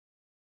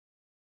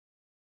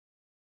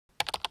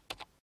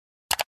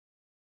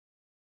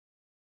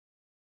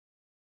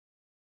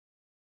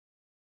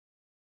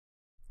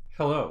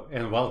Hello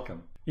and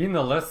welcome. In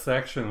the last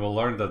section, we'll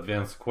learn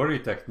advanced query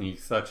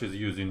techniques such as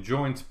using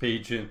joins,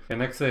 paging,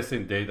 and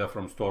accessing data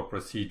from stored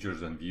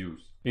procedures and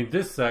views. In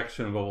this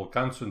section, we will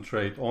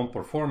concentrate on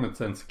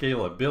performance and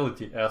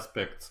scalability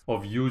aspects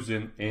of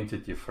using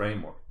Entity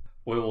Framework.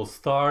 We will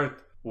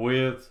start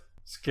with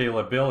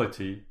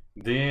scalability,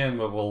 then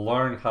we will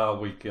learn how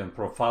we can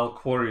profile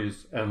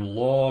queries and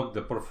log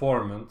the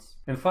performance,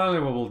 and finally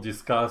we will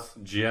discuss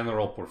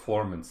general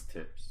performance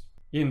tips.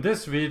 In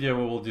this video,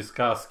 we will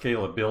discuss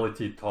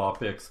scalability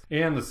topics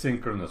and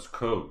asynchronous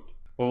code.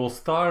 We will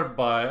start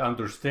by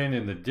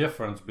understanding the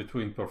difference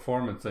between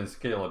performance and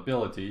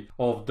scalability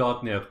of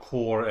 .NET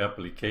Core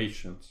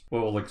applications. We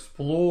will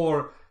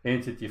explore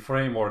Entity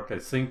Framework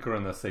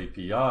Asynchronous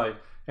API,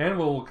 and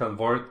we will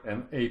convert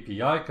an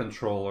API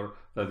controller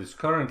that is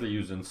currently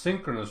using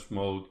synchronous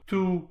mode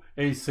to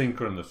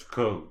asynchronous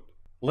code.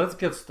 Let's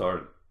get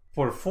started.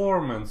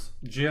 Performance,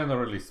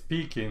 generally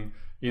speaking,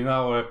 in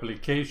our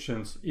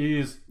applications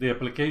is the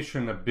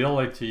application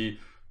ability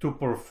to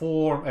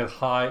perform at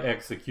high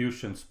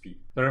execution speed.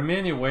 There are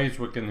many ways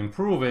we can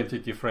improve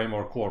Entity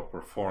Framework Core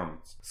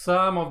performance.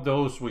 Some of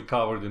those we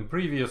covered in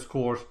previous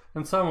course,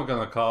 and some we're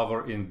going to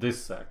cover in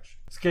this section.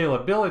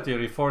 Scalability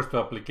refers to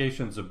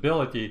application's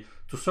ability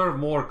to serve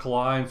more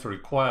clients'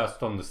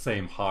 requests on the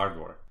same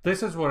hardware.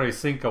 This is where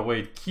async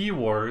await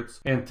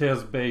keywords and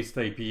test-based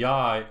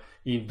API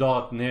in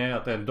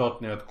 .NET and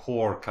 .NET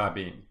Core come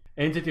in.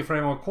 Entity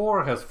Framework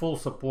Core has full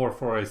support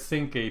for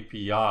async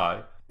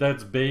API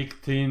that's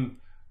baked in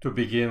to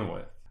begin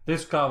with.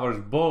 This covers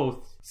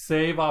both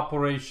save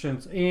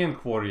operations and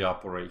query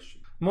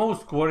operations.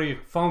 Most query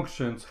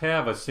functions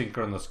have a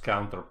synchronous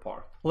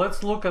counterpart.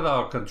 Let's look at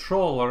our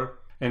controller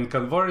and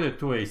convert it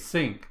to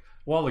async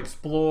while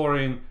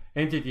exploring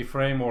Entity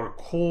Framework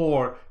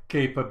Core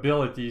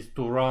capabilities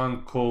to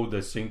run code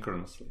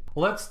asynchronously.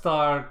 Let's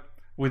start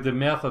with the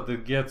method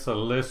that gets a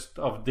list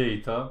of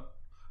data,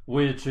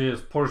 which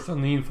is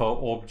person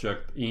info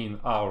object in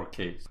our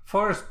case.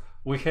 First,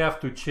 we have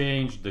to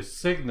change the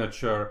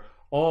signature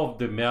of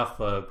the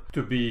method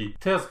to be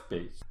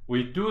test-based.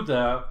 We do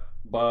that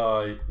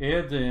by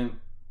adding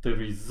the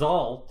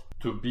result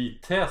to be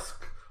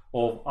task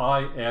of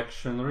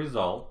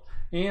iActionResult,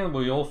 and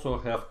we also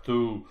have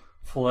to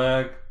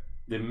flag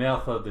the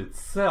method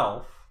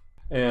itself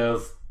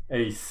as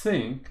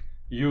async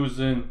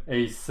using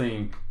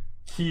async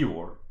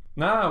keyword.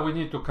 Now we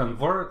need to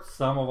convert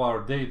some of our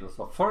data.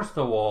 So first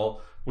of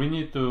all, we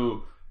need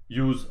to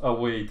use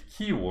await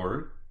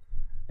keyword.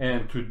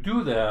 And to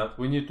do that,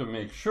 we need to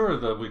make sure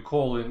that we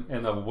call in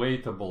an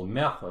awaitable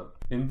method.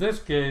 In this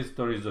case,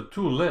 there is a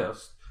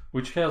toList,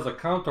 which has a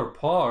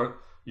counterpart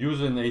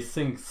using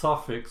async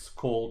suffix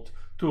called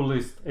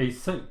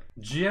toListAsync.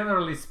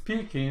 Generally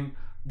speaking,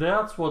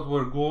 that's what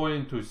we're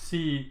going to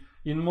see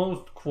in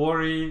most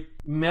query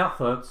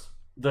methods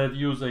that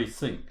use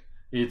async.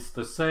 It's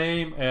the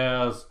same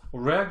as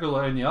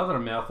regular any other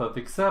method,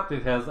 except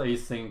it has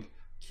async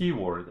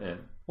keyword in.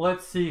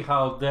 Let's see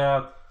how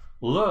that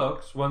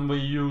looks when we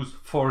use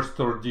first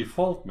or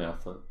default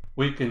method.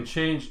 We can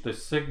change the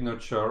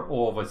signature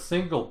of a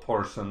single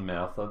person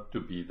method to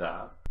be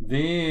that.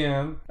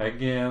 Then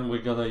again,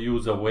 we're gonna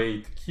use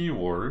await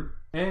keyword,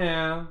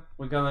 and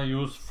we're gonna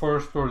use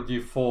first or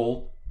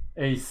default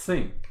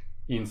async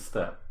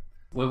instead.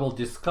 We will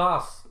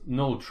discuss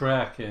no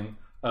tracking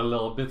a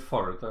little bit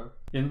further.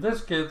 In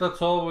this case,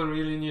 that's all we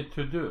really need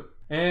to do.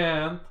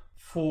 And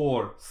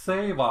for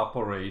save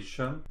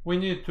operation, we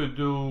need to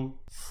do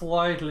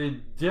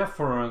slightly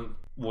different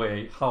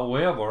way.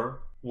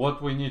 However,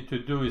 what we need to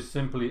do is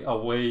simply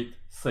await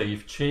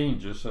save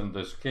changes in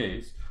this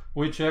case,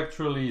 which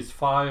actually is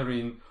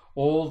firing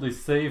all the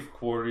save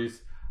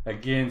queries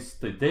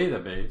against the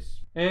database.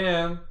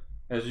 And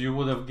as you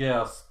would have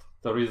guessed,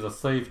 there is a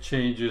save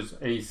changes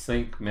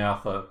async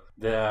method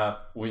that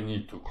we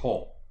need to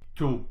call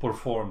to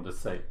perform the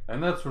save.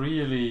 And that's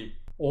really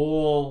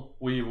all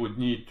we would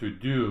need to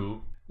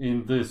do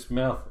in this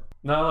method.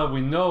 Now that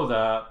we know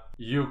that,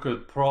 you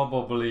could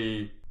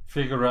probably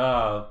figure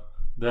out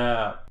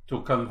that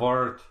to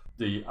convert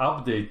the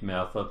update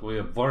method, we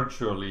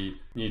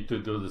virtually need to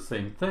do the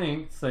same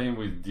thing, same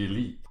with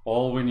delete.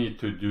 All we need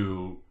to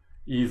do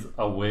is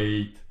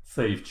await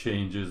save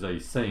changes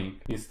async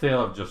instead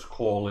of just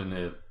calling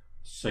it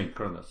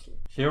synchronously.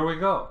 Here we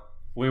go.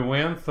 We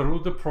went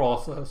through the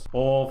process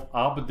of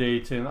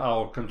updating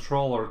our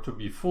controller to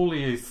be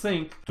fully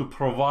async to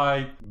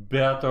provide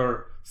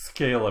better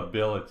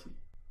scalability.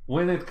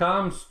 When it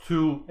comes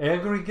to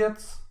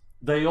aggregates,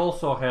 they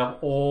also have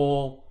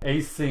all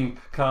async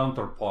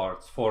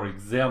counterparts. For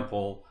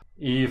example,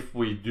 if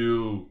we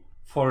do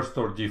first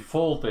or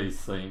default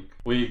async,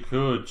 we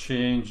could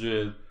change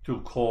it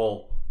to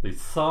call the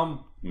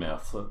sum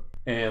method.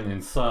 And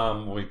in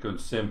sum, we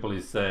could simply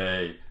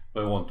say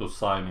we want to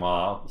sum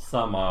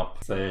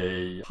up,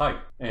 say, height.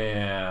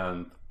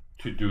 And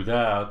to do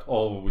that,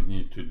 all we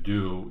need to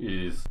do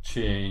is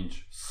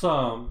change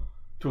sum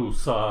to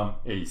sum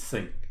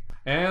async.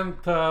 And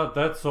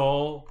that's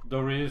all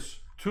there is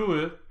to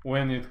it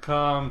when it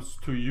comes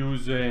to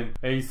using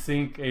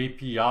Async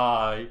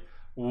API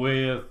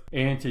with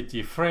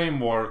Entity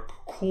Framework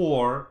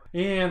core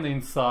and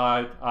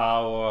inside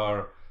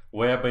our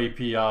Web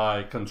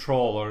API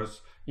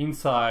controllers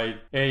inside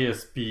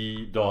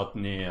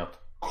ASP.NET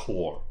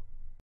Core.